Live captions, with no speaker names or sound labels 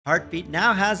Heartbeat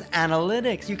now has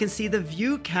analytics. You can see the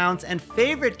view counts and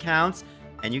favorite counts,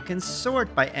 and you can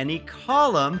sort by any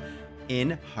column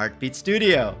in Heartbeat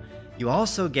Studio. You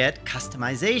also get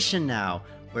customization now,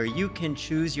 where you can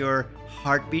choose your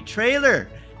Heartbeat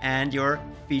trailer and your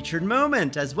featured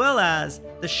moment, as well as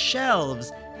the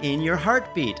shelves in your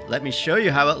Heartbeat. Let me show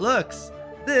you how it looks.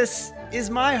 This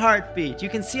is my Heartbeat. You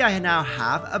can see I now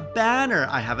have a banner.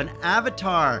 I have an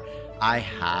avatar. I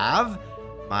have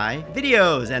my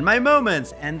videos and my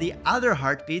moments and the other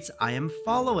heartbeats I am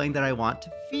following that I want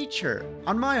to feature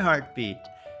on my Heartbeat.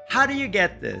 How do you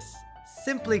get this?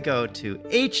 Simply go to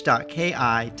h.ki,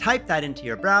 type that into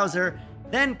your browser,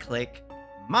 then click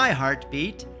My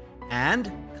Heartbeat and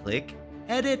click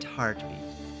Edit Heartbeat.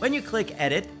 When you click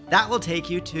Edit, that will take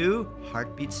you to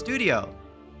Heartbeat Studio.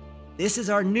 This is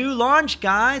our new launch,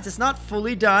 guys. It's not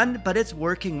fully done, but it's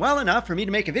working well enough for me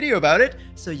to make a video about it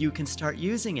so you can start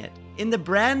using it. In the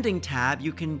Branding tab,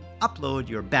 you can upload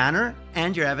your banner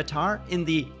and your avatar. In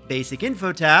the Basic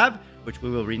Info tab, which we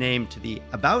will rename to the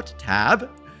About tab,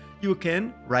 you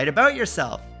can write about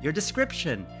yourself, your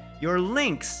description, your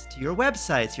links to your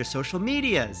websites, your social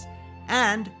medias,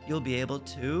 and you'll be able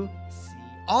to see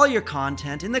all your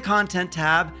content in the Content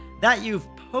tab that you've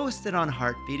posted on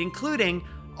Heartbeat, including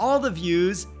all the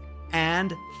views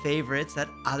and favorites that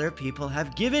other people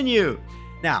have given you.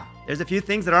 Now, there's a few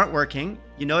things that aren't working.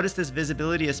 You notice this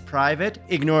visibility is private.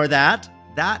 Ignore that.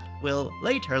 That will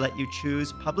later let you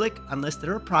choose public, unlisted,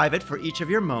 or private for each of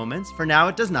your moments. For now,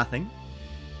 it does nothing.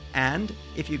 And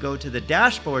if you go to the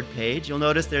dashboard page, you'll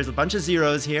notice there's a bunch of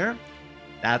zeros here.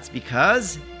 That's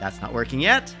because that's not working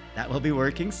yet. That will be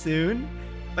working soon.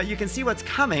 But you can see what's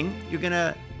coming. You're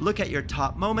gonna look at your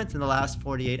top moments in the last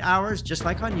 48 hours, just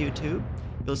like on YouTube.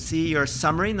 You'll see your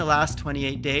summary in the last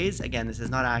 28 days. Again, this is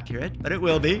not accurate, but it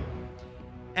will be.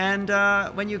 And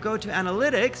when you go to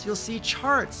analytics, you'll see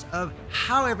charts of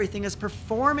how everything is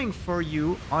performing for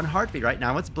you on Heartbeat. Right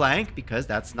now it's blank because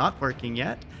that's not working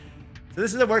yet. So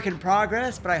this is a work in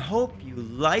progress, but I hope you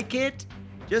like it.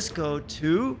 Just go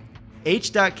to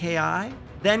h.ki,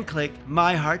 then click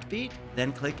My Heartbeat,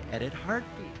 then click Edit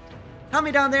Heartbeat. Tell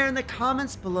me down there in the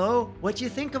comments below what you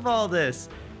think of all this.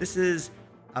 This is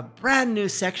a brand new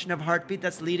section of Heartbeat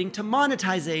that's leading to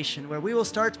monetization, where we will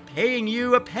start paying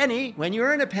you a penny when you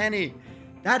earn a penny.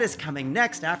 That is coming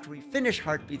next after we finish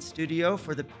Heartbeat Studio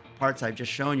for the parts I've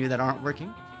just shown you that aren't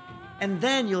working. And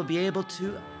then you'll be able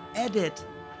to edit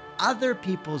other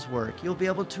people's work. You'll be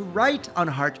able to write on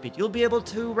Heartbeat. You'll be able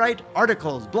to write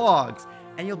articles, blogs,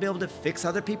 and you'll be able to fix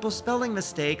other people's spelling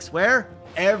mistakes where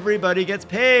everybody gets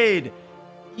paid.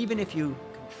 Even if you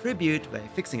contribute by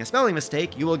fixing a spelling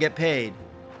mistake, you will get paid.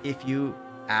 If you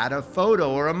add a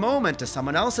photo or a moment to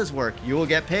someone else's work, you will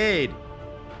get paid.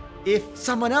 If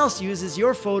someone else uses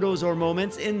your photos or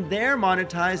moments in their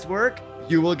monetized work,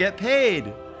 you will get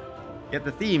paid. Get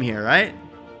the theme here, right?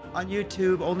 On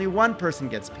YouTube, only one person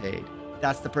gets paid.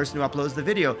 That's the person who uploads the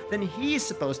video. Then he's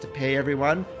supposed to pay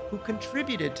everyone who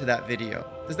contributed to that video.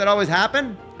 Does that always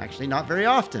happen? Actually, not very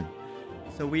often.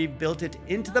 So we've built it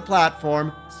into the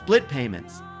platform, split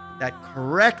payments, that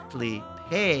correctly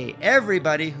pay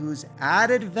everybody who's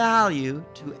added value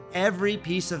to every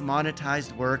piece of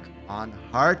monetized work on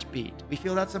Heartbeat. We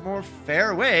feel that's a more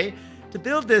fair way to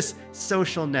build this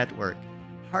social network.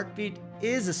 Heartbeat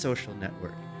is a social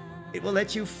network. It will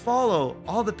let you follow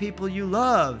all the people you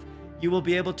love. You will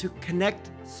be able to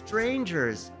connect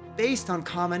strangers based on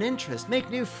common interests, make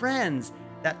new friends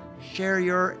that share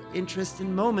your interest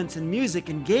in moments in music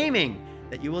and gaming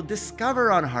that you will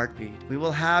discover on Heartbeat. We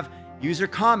will have user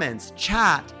comments,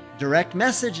 chat, direct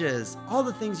messages, all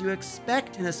the things you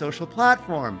expect in a social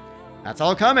platform. That's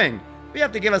all coming. We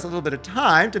have to give us a little bit of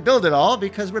time to build it all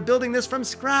because we're building this from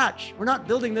scratch. We're not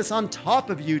building this on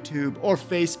top of YouTube or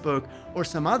Facebook or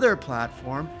some other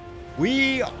platform.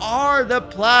 We are the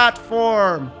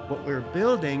platform. What we're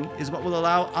building is what will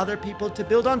allow other people to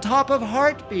build on top of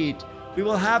Heartbeat. We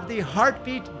will have the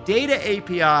Heartbeat Data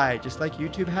API, just like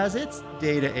YouTube has its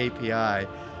Data API.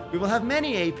 We will have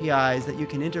many APIs that you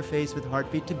can interface with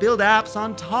Heartbeat to build apps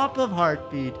on top of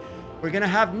Heartbeat. We're going to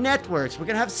have networks. We're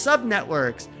going to have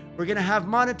sub-networks. We're going to have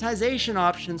monetization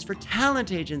options for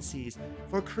talent agencies,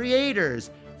 for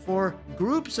creators, for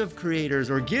groups of creators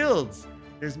or guilds.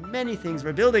 There's many things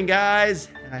we're building, guys,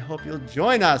 and I hope you'll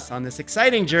join us on this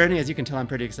exciting journey. As you can tell, I'm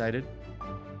pretty excited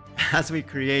as we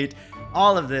create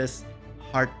all of this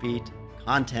Heartbeat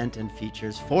content and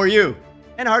features for you.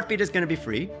 And Heartbeat is going to be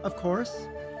free, of course.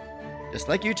 Just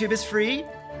like YouTube is free,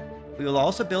 we will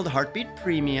also build Heartbeat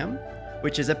Premium,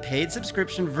 which is a paid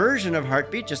subscription version of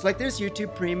Heartbeat, just like there's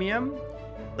YouTube Premium.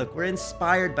 Look, we're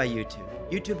inspired by YouTube.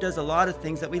 YouTube does a lot of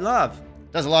things that we love.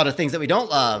 does a lot of things that we don't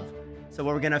love. So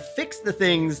we're gonna fix the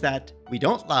things that we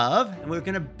don't love, and we're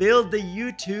gonna build the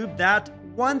YouTube that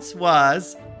once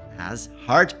was as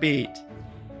Heartbeat.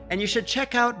 And you should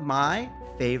check out my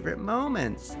favorite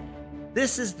moments.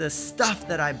 This is the stuff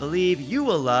that I believe you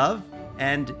will love.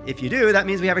 And if you do, that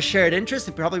means we have a shared interest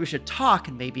and probably we should talk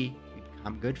and maybe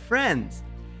become good friends.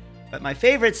 But my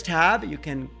favorites tab, you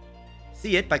can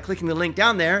see it by clicking the link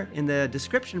down there in the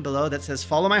description below that says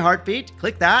follow my heartbeat.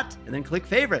 Click that and then click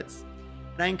favorites.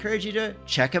 And I encourage you to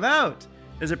check them out.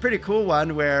 There's a pretty cool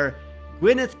one where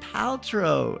Gwyneth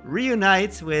Paltrow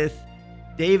reunites with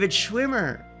David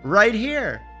Schwimmer right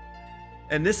here.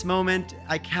 And this moment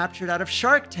I captured out of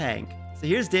Shark Tank. So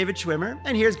here's David Schwimmer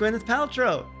and here's Gwyneth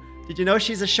Paltrow. Did you know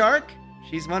she's a shark?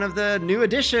 She's one of the new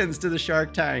additions to the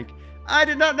Shark Tank. I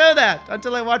did not know that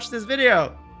until I watched this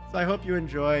video. So I hope you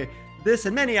enjoy this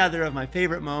and many other of my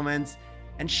favorite moments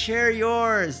and share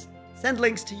yours. Send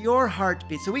links to your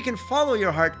heartbeat so we can follow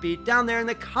your heartbeat down there in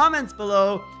the comments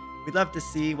below. We'd love to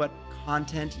see what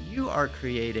content you are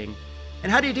creating.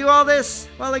 And how do you do all this?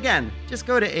 Well, again, just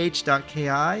go to h.ki,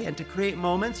 and to create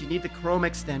moments, you need the Chrome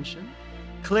extension.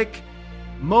 Click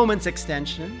Moments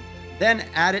extension, then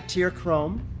add it to your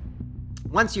Chrome.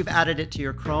 Once you've added it to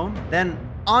your Chrome, then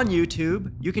on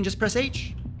YouTube, you can just press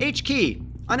H key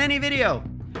on any video.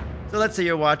 So let's say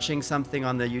you're watching something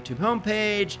on the YouTube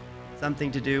homepage,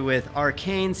 something to do with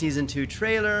Arcane Season 2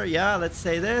 trailer. Yeah, let's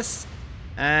say this.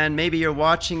 And maybe you're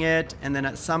watching it, and then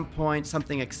at some point,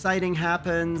 something exciting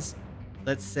happens.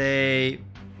 Let's say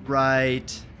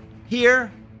right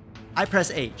here, I press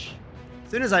H.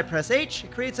 As soon as I press H,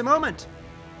 it creates a moment.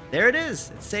 There it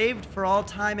is. It's saved for all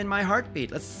time in my heartbeat.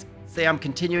 Let's say I'm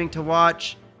continuing to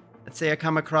watch. Let's say I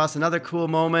come across another cool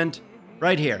moment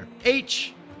right here.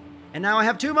 H. And now I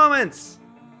have 2 moments.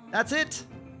 That's it.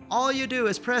 All you do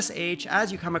is press H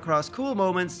as you come across cool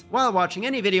moments while watching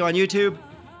any video on YouTube.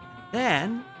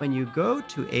 Then, when you go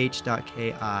to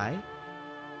h.ki,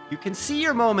 you can see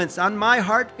your moments on my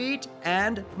heartbeat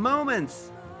and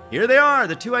moments. Here they are,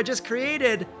 the 2 I just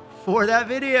created for that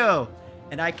video.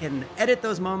 And I can edit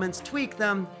those moments, tweak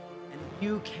them, and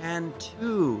you can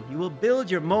too. You will build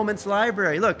your moments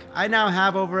library. Look, I now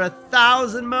have over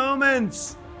 1,000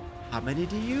 moments. How many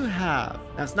do you have?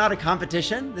 Now, it's not a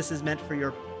competition. This is meant for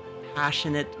your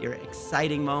passionate, your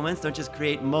exciting moments. Don't just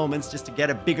create moments just to get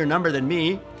a bigger number than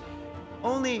me.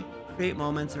 Only create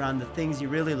moments around the things you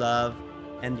really love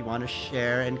and you want to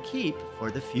share and keep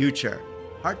for the future.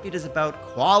 Heartbeat is about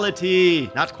quality,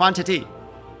 not quantity.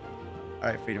 All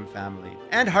right, Freedom Family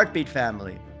and Heartbeat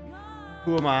Family.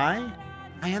 Who am I?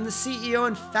 I am the CEO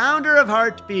and founder of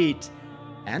Heartbeat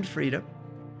and Freedom.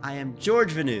 I am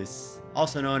George Vanus,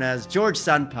 also known as George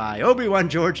Sunpai, Obi-Wan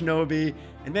George Nobi,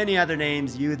 and many other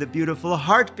names you, the beautiful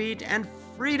Heartbeat and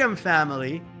Freedom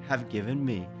Family, have given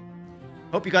me.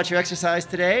 Hope you got your exercise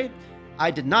today.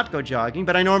 I did not go jogging,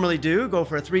 but I normally do. Go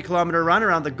for a 3-kilometer run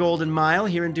around the Golden Mile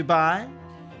here in Dubai.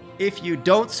 If you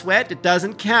don't sweat, it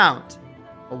doesn't count.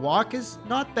 A walk is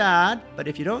not bad, but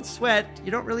if you don't sweat,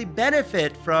 you don't really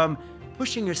benefit from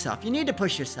pushing yourself. You need to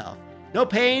push yourself. No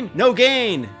pain, no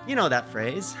gain. You know that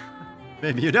phrase.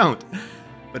 Maybe you don't.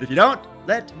 But if you don't,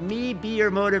 let me be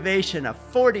your motivation. A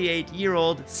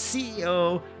 48-year-old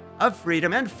CEO of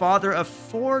Freedom and father of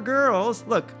 4 girls.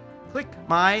 Look, click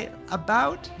my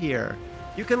About here.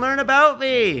 You can learn about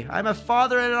me. I'm a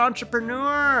father and an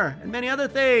entrepreneur and many other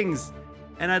things.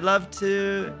 And I'd love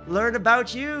to learn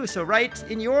about you. So write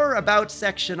in your About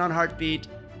section on Heartbeat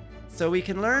so we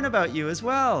can learn about you as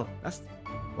well. That's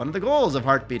one of the goals of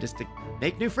Heartbeat, is to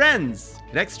make new friends,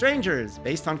 connect strangers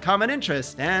based on common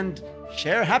interest, and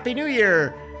share Happy New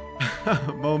Year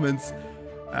moments,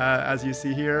 as you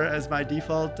see here as my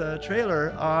default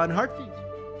trailer on Heartbeat.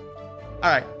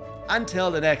 All right,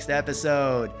 until the next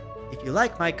episode. If you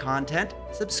like my content,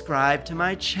 subscribe to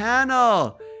my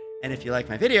channel. And if you like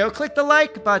my video, click the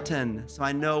like button so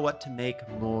I know what to make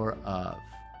more of.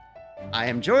 I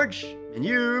am George, and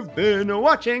you've been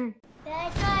watching.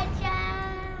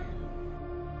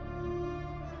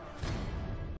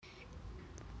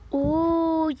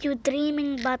 Ooh, you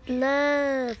dreaming about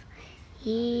love.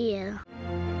 Yeah.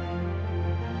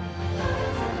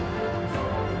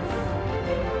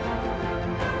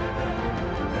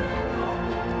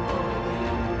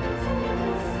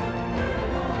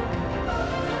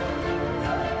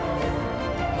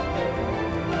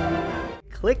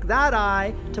 Click that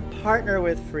I to partner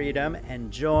with Freedom and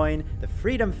join the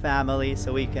Freedom family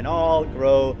so we can all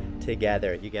grow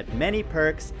together. You get many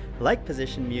perks like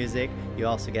position music. You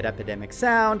also get Epidemic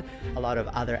Sound, a lot of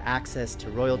other access to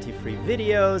royalty-free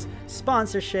videos,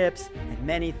 sponsorships, and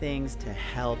many things to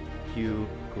help you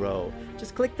grow.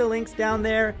 Just click the links down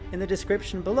there in the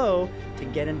description below to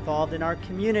get involved in our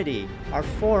community, our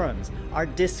forums, our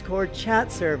Discord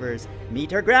chat servers,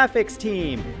 meet our graphics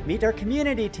team, meet our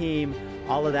community team,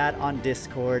 all of that on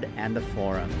Discord and the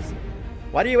forums.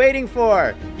 What are you waiting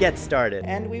for? Get started.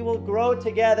 And we will grow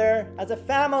together as a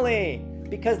family,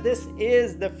 because this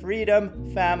is the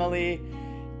Freedom Family.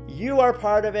 You are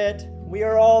part of it, we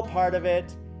are all part of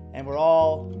it, and we're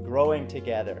all growing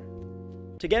together.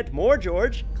 To get more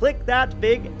George, click that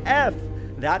big F.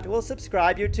 That will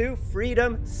subscribe you to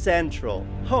Freedom Central,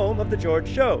 home of The George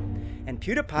Show. And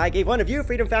PewDiePie gave one of you,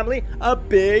 Freedom Family, a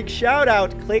big shout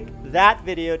out. Click that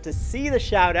video to see the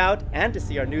shout out and to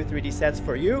see our new 3D sets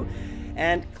for you.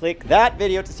 And click that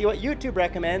video to see what YouTube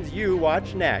recommends you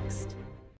watch next.